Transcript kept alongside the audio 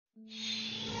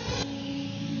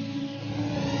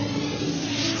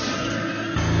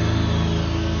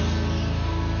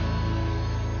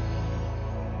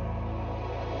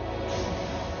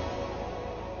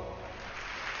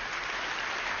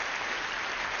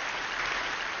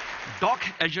Doc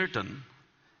Edgerton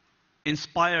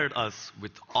inspired us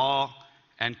with awe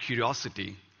and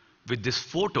curiosity with this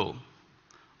photo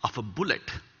of a bullet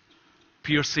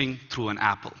piercing through an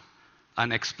apple,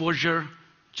 an exposure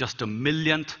just a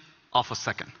millionth of a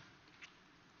second.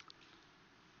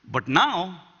 But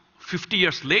now, 50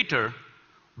 years later,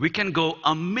 we can go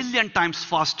a million times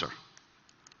faster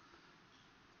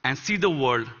and see the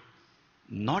world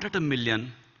not at a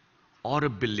million or a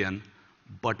billion,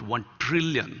 but 1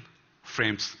 trillion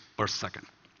frames per second.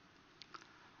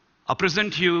 I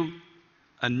present you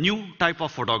a new type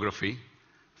of photography,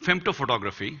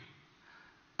 femto-photography,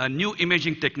 a new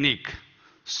imaging technique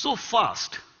so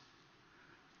fast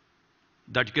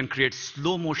that you can create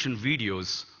slow motion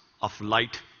videos of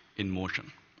light in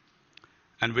motion.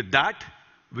 And with that,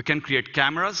 we can create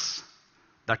cameras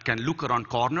that can look around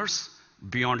corners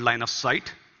beyond line of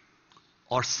sight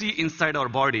or see inside our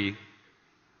body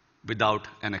without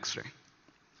an X-ray,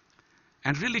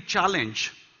 and really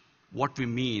challenge what we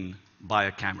mean by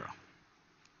a camera.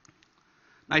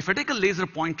 Now, if I take a laser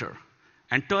pointer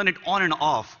and turn it on and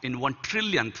off in 1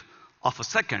 trillionth of a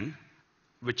second,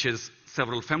 which is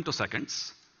several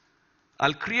femtoseconds,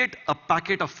 I'll create a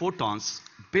packet of photons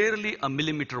barely a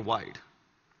millimeter wide.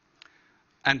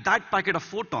 And that packet of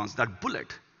photons, that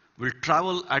bullet, will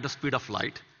travel at the speed of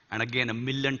light, and again, a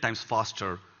million times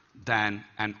faster than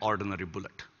an ordinary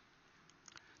bullet.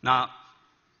 Now,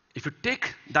 if you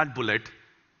take that bullet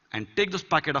and take this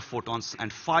packet of photons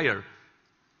and fire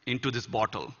into this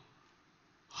bottle,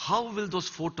 how will those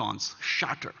photons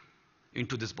shatter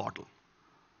into this bottle?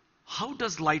 How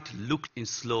does light look in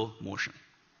slow motion?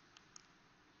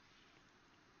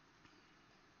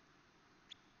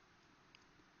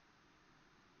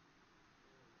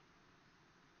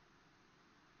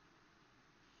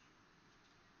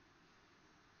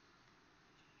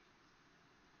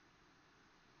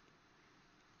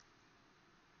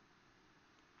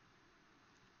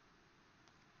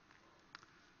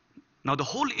 Now, the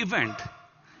whole event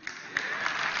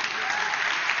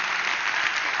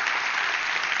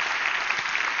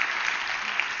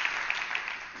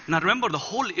Now remember, the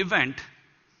whole event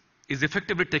is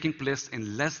effectively taking place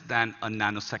in less than a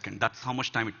nanosecond. That's how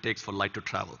much time it takes for light to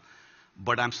travel.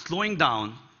 But I'm slowing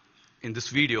down in this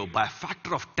video by a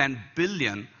factor of 10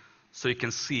 billion so you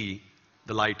can see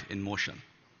the light in motion.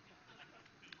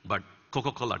 But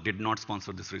Coca-Cola did not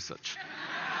sponsor this research.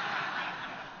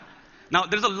 Now,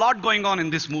 there's a lot going on in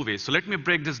this movie, so let me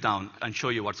break this down and show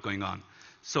you what's going on.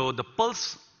 So the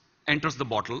pulse enters the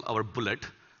bottle, our bullet,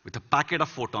 with a packet of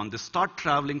photons. They start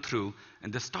traveling through,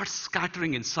 and they start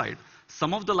scattering inside.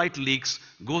 Some of the light leaks,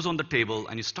 goes on the table,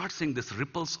 and you start seeing these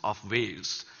ripples of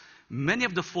waves. Many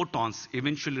of the photons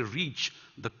eventually reach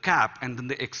the cap, and then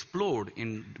they explode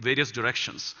in various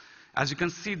directions. As you can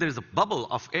see, there is a bubble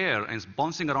of air, and it's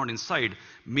bouncing around inside.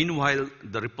 Meanwhile,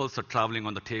 the ripples are traveling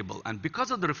on the table. And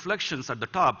because of the reflections at the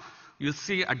top, you'll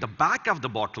see at the back of the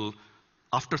bottle,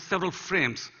 after several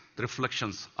frames, the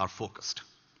reflections are focused.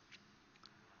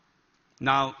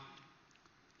 Now,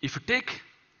 if you take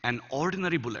an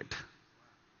ordinary bullet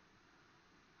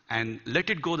and let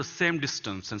it go the same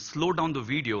distance and slow down the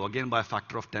video, again by a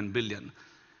factor of 10 billion,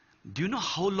 do you know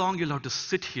how long you'll have to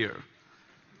sit here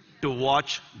to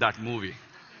watch that movie?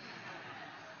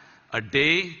 A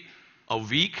day, a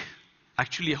week,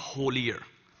 actually a whole year.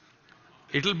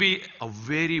 It'll be a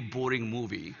very boring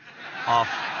movie of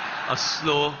a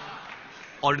slow,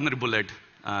 ordinary bullet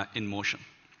in motion.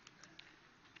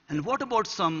 And what about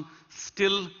some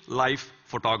still life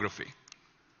photography?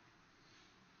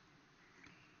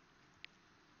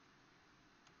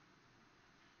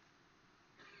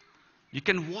 You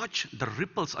can watch the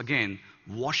ripples again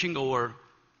washing over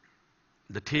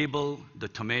the table, the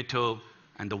tomato,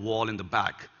 and the wall in the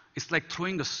back. It's like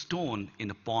throwing a stone in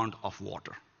a pond of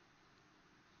water.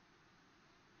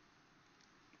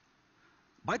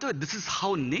 By the way, this is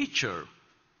how nature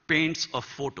paints a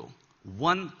photo,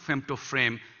 one femto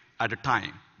frame at a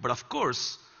time. But of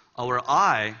course, our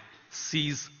eye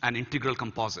sees an integral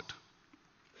composite.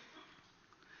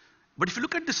 But if you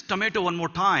look at this tomato one more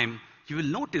time, you will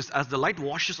notice as the light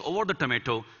washes over the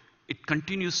tomato, it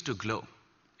continues to glow.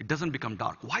 It doesn't become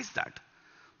dark. Why is that?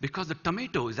 Because the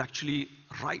tomato is actually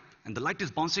ripe, and the light is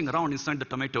bouncing around inside the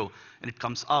tomato, and it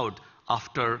comes out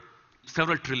after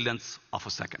several trillionths of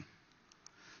a second.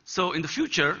 So in the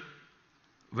future,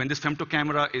 when this femto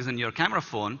camera is in your camera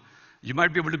phone, you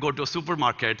might be able to go to a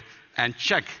supermarket and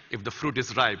check if the fruit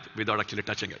is ripe without actually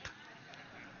touching it.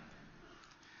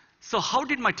 So how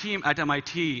did my team at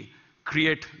MIT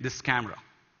create this camera?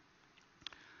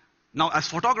 Now, as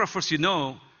photographers, you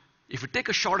know, if you take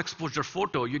a short exposure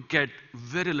photo, you get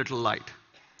very little light.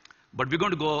 but we're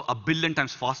going to go 1 billion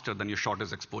times faster than your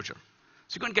shortest exposure.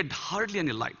 So you're going to get hardly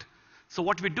any light. So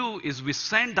what we do is we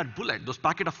send that bullet, those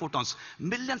packet of photons,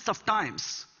 millions of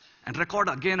times and record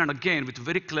again and again with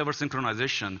very clever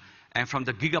synchronization. And from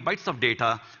the gigabytes of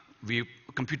data, we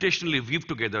computationally weave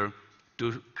together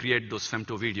to create those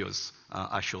femto videos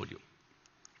I showed you.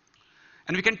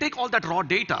 And we can take all that raw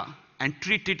data and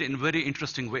treat it in very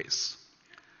interesting ways.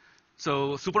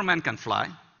 So Superman can fly.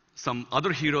 Some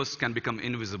other heroes can become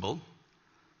invisible.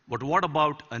 But what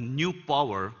about a new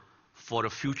power for a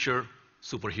future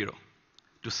superhero?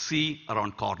 To see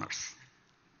around corners.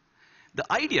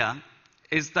 The idea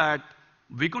is that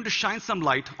we're going to shine some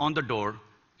light on the door.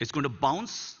 It's going to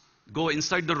bounce, go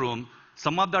inside the room.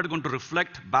 Some of that is going to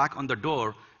reflect back on the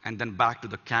door and then back to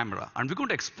the camera. And we're going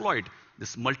to exploit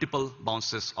this multiple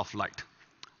bounces of light.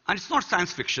 And it's not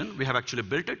science fiction. We have actually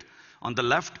built it. On the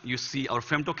left, you see our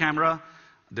femto camera.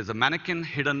 There's a mannequin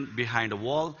hidden behind a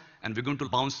wall, and we're going to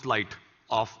bounce light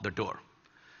off the door.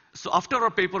 So after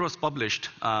our paper was published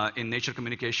in Nature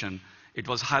Communication, it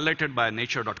was highlighted by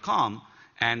nature.com,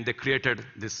 and they created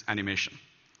this animation.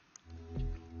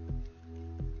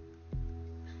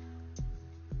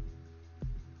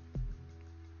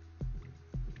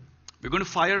 We're going to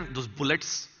fire those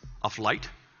bullets of light,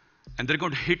 and they're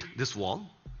going to hit this wall.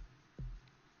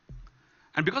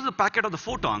 And because of the packet of the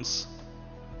photons,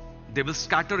 they will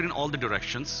scatter in all the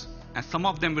directions, and some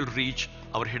of them will reach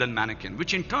our hidden mannequin,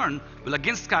 which in turn will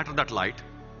again scatter that light.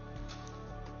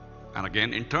 And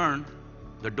again, in turn,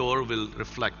 the door will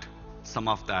reflect some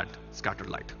of that scattered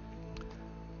light.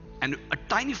 And a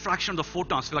tiny fraction of the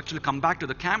photons will actually come back to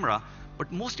the camera,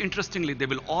 but most interestingly, they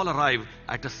will all arrive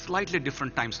at a slightly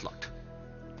different time slot.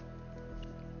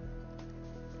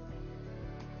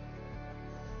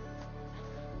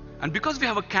 And because we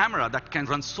have a camera that can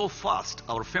run so fast,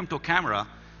 our femto camera,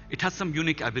 it has some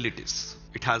unique abilities.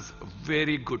 It has a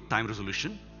very good time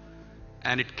resolution,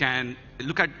 and it can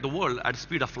look at the world at the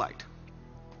speed of light.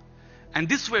 And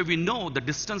this way we know the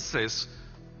distances,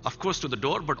 of course, to the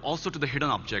door, but also to the hidden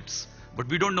objects, but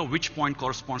we don't know which point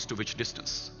corresponds to which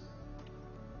distance.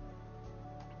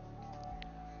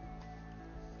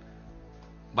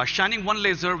 By shining one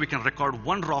laser, we can record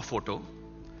one raw photo,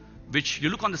 which you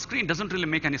look on the screen doesn't really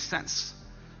make any sense.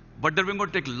 But then we're going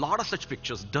to take a lot of such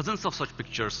pictures, dozens of such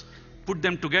pictures, put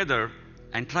them together,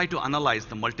 and try to analyze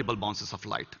the multiple bounces of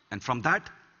light. And from that,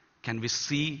 can we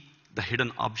see the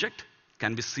hidden object?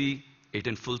 Can we see it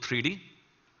in full 3D?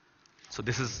 So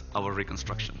this is our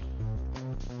reconstruction.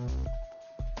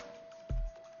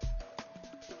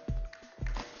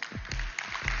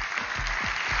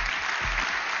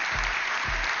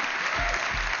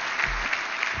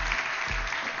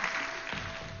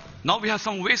 Now we have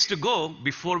some ways to go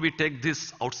before we take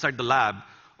this outside the lab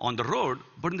on the road,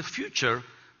 but in the future,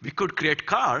 we could create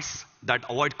cars that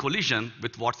avoid collision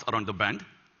with what's around the bend.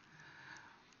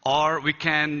 Or we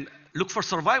can look for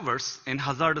survivors in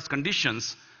hazardous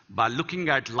conditions by looking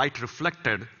at light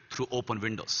reflected through open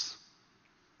windows.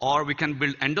 Or we can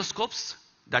build endoscopes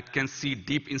that can see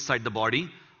deep inside the body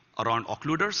around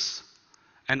occluders,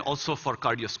 and also for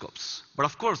cardioscopes. But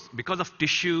of course, because of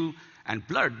tissue and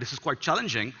blood, this is quite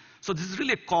challenging. So this is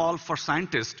really a call for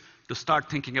scientists to start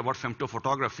thinking about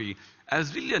femto-photography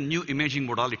as really a new imaging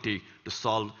modality to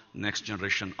solve next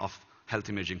generation of health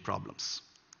imaging problems.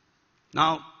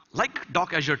 Now, like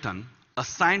Doc Edgerton, a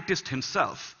scientist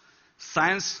himself,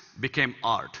 science became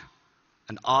art,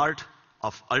 an art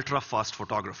of ultra-fast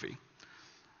photography.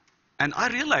 And I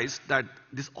realized that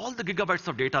all the gigabytes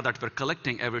of data that we're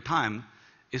collecting every time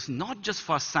is not just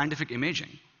for scientific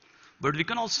imaging, but we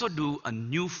can also do a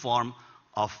new form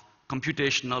of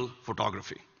computational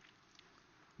photography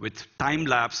with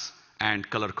time-lapse and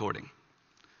color coding.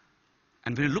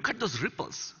 And when you look at those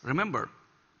ripples, remember,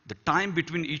 the time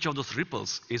between each of those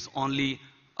ripples is only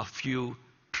a few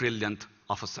trillionth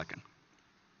of a second.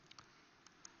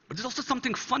 But there's also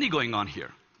something funny going on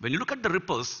here. When you look at the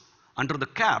ripples under the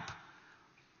cap,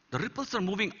 the ripples are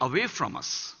moving away from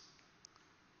us.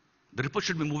 The ripple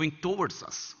should be moving towards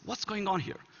us. What's going on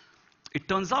here? It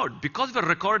turns out, because we're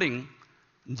recording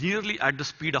nearly at the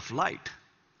speed of light,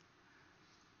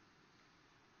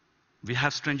 we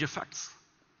have strange effects.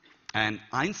 And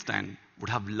Einstein would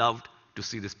have loved to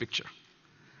see this picture.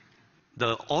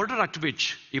 The order at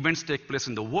which events take place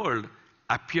in the world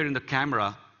appear in the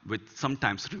camera with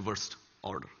sometimes reversed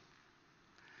order.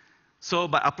 So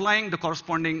by applying the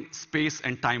corresponding space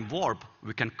and time warp,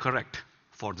 we can correct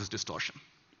for this distortion.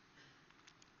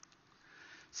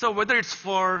 So whether it's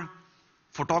for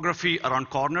photography around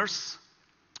corners,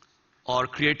 or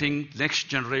creating next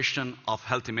generation of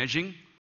health imaging,